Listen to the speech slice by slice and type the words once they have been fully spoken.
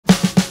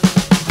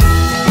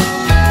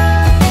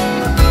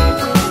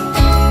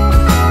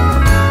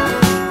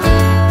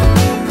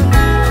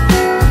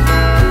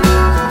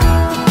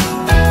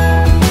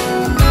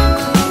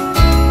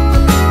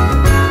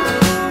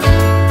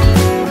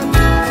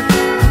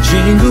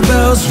Jingle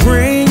bells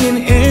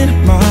ringing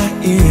in my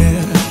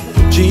ear.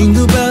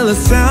 Jingle bell, a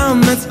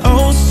sound that's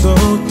oh so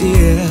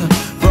dear.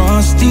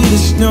 Frosty the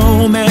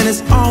snowman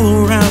is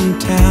all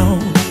around town.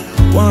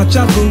 Watch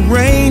out for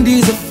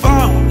reindeers are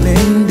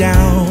falling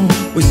down.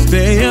 We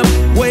stay up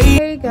wait.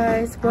 Hey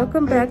guys,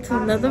 welcome back to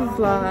another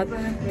vlog.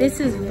 This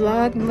is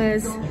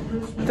Vlogmas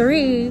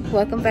 3.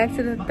 Welcome back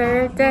to the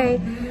third day.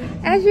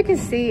 As you can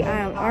see, I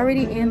am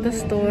already in the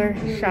store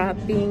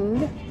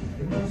shopping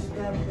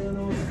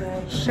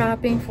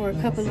for a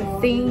couple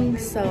of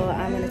things. So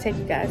I'm gonna take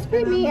you guys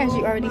with me. As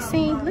you already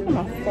seen, look at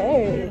my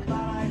phone.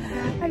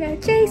 I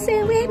got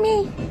Jason with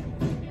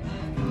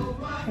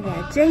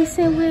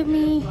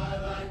me.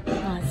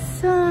 My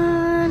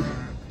son.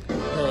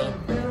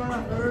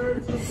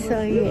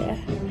 So yeah.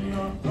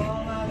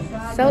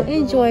 So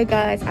enjoy,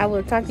 guys. I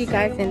will talk to you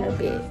guys in a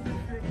bit.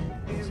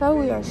 So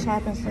we are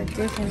shopping for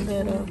different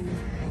little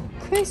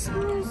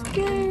Christmas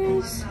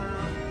gifts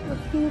for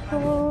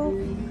people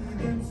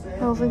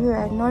over here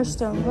at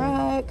Nordstrom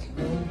Rack.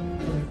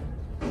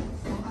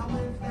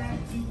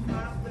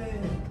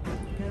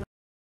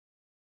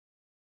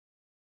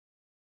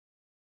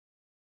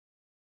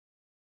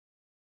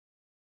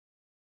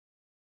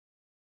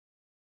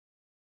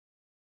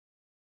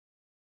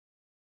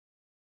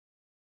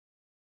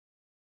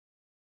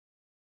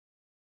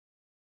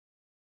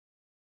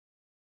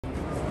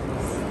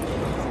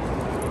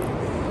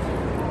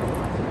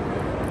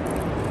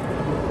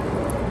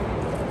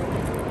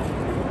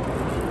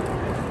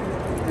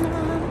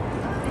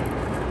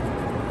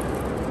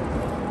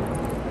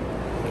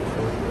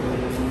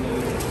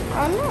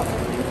 Oh no.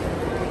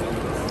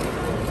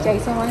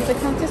 Jason wanted to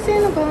come to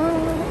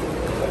Cinnabon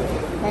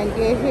and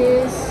get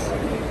his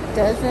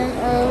dozen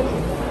of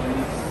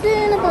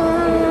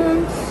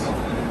Cinnabons.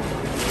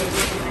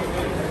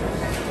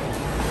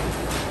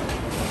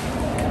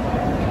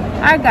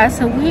 Alright guys,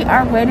 so we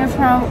are waiting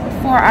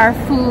for our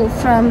food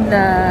from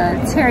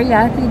the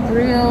teriyaki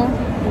grill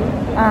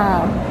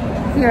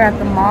here at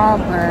the mall,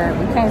 but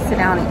we can't sit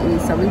down and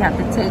eat, so we have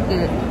to take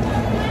it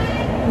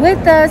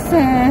with us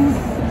and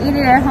eat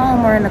it at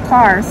home or in the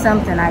car or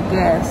something, I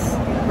guess.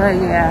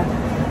 But yeah,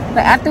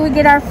 but after we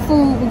get our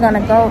food, we're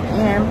gonna go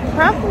and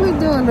probably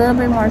do a little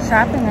bit more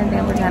shopping, and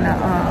then we're gonna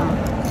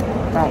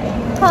go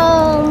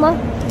home,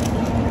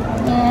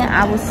 and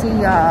I will see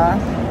y'all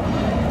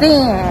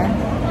then.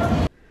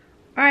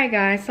 All right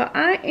guys, so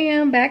I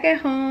am back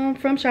at home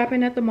from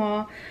shopping at the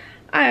mall.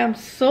 I am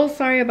so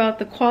sorry about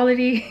the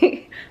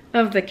quality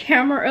of the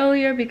camera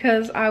earlier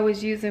because I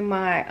was using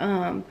my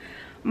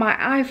my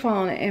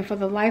iPhone, and for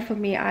the life of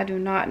me I do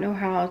not know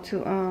how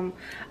to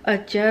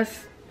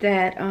adjust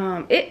that.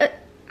 I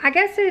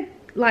guess it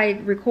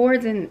like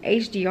records in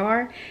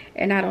HDR,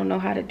 and I don't know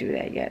how to do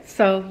that yet.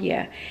 So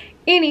yeah,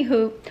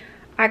 anywho,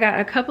 I got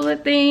a couple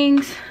of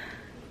things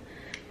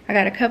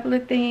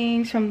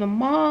from the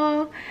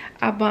mall.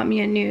 I bought me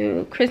a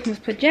new Christmas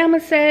pajama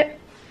set,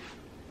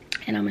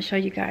 and I'm gonna show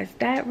you guys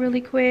that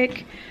really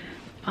quick.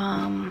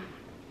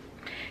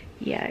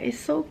 Yeah, it's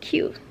so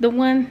cute.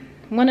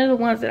 One of the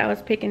ones that I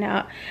was picking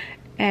out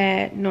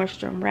at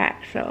Nordstrom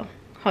Rack. So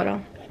hold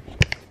on.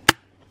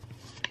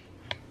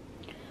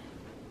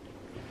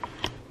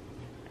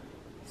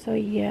 So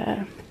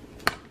yeah,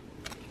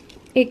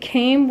 it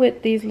came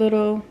with these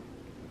little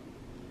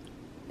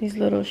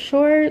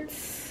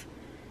shorts,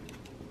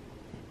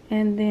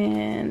 and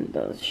then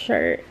the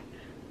shirt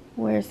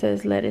where it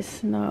says "Let It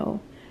Snow,"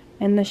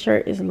 and the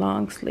shirt is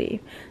long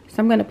sleeve. So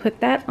I'm gonna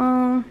put that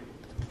on.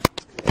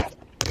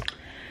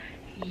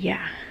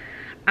 Yeah,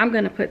 I'm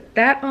gonna put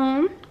that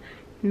on,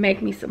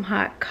 make me some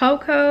hot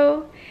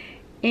cocoa,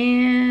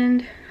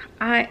 and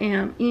I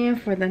am in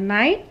for the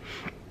night.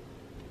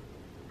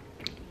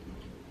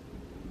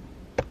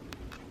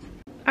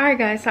 Alright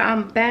guys, so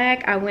I'm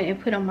back. I went and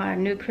put on my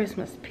new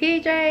Christmas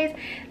PJs.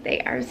 They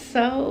are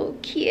so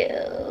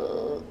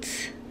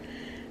cute.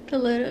 The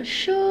little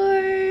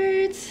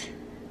shorts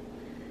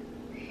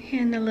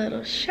and the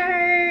little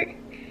shirt.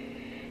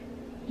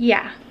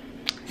 Yeah.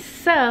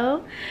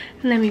 So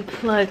let me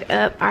plug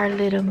up our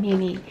little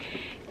mini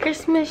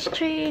Christmas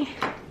tree.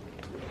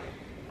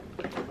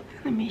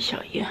 Let me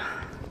show you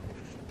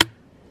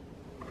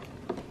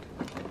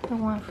the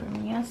one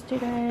from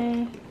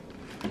yesterday.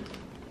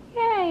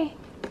 Yay.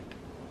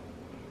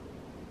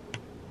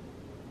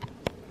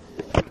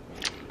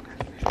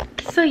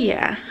 So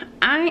yeah,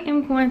 I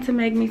am going to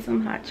make me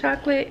some hot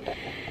chocolate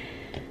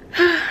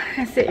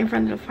and sit in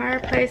front of the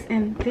fireplace,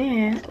 and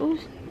then, ooh,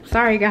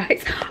 sorry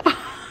guys.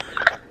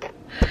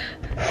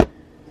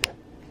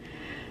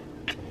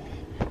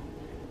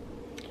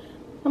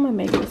 I'm gonna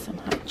make me some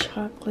hot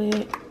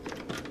chocolate.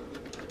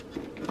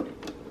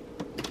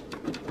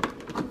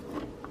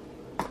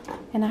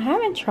 And I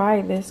haven't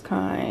tried this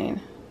kind.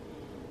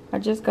 I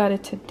just got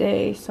it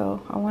today,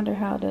 so I wonder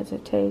how does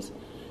it taste.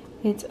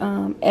 It's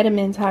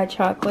Edam's hot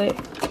chocolate.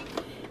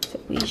 So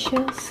we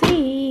shall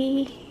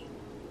see.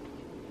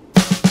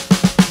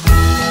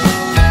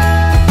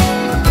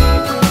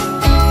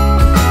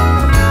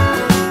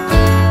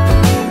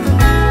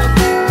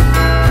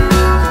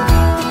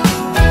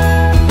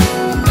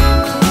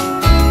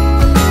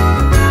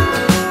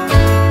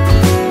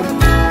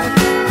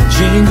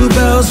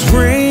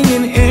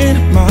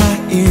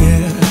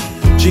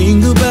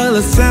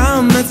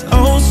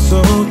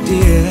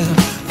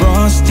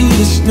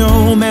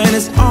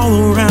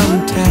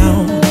 around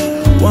town.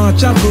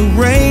 Watch out for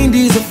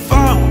reindeers are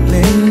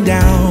falling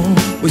down.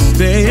 We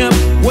stay up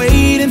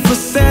waiting for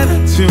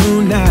Santa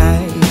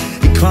tonight.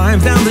 He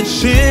climbs down the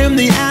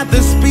chimney at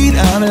the speed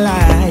of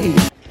light.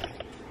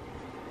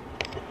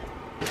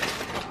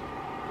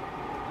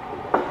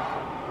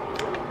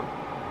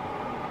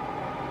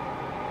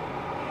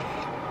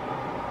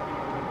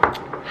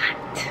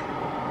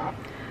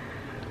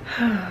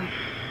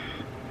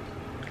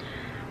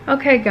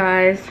 Okay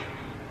guys,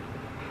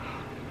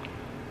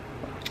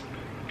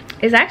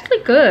 it's actually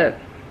good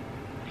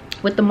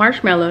with the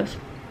marshmallows,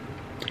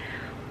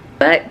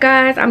 but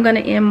guys, I'm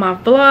gonna end my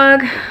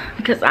vlog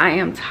because I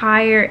am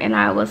tired, and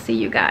I will see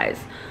you guys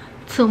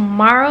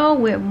tomorrow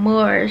with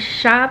more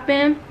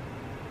shopping,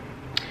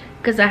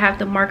 because I have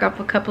to mark off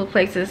a couple of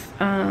places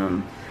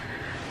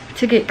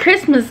to get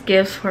Christmas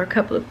gifts for a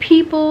couple of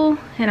people,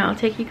 and I'll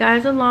take you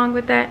guys along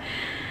with that.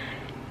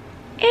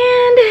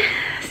 And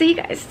see you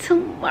guys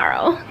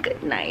tomorrow.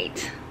 Good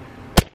night.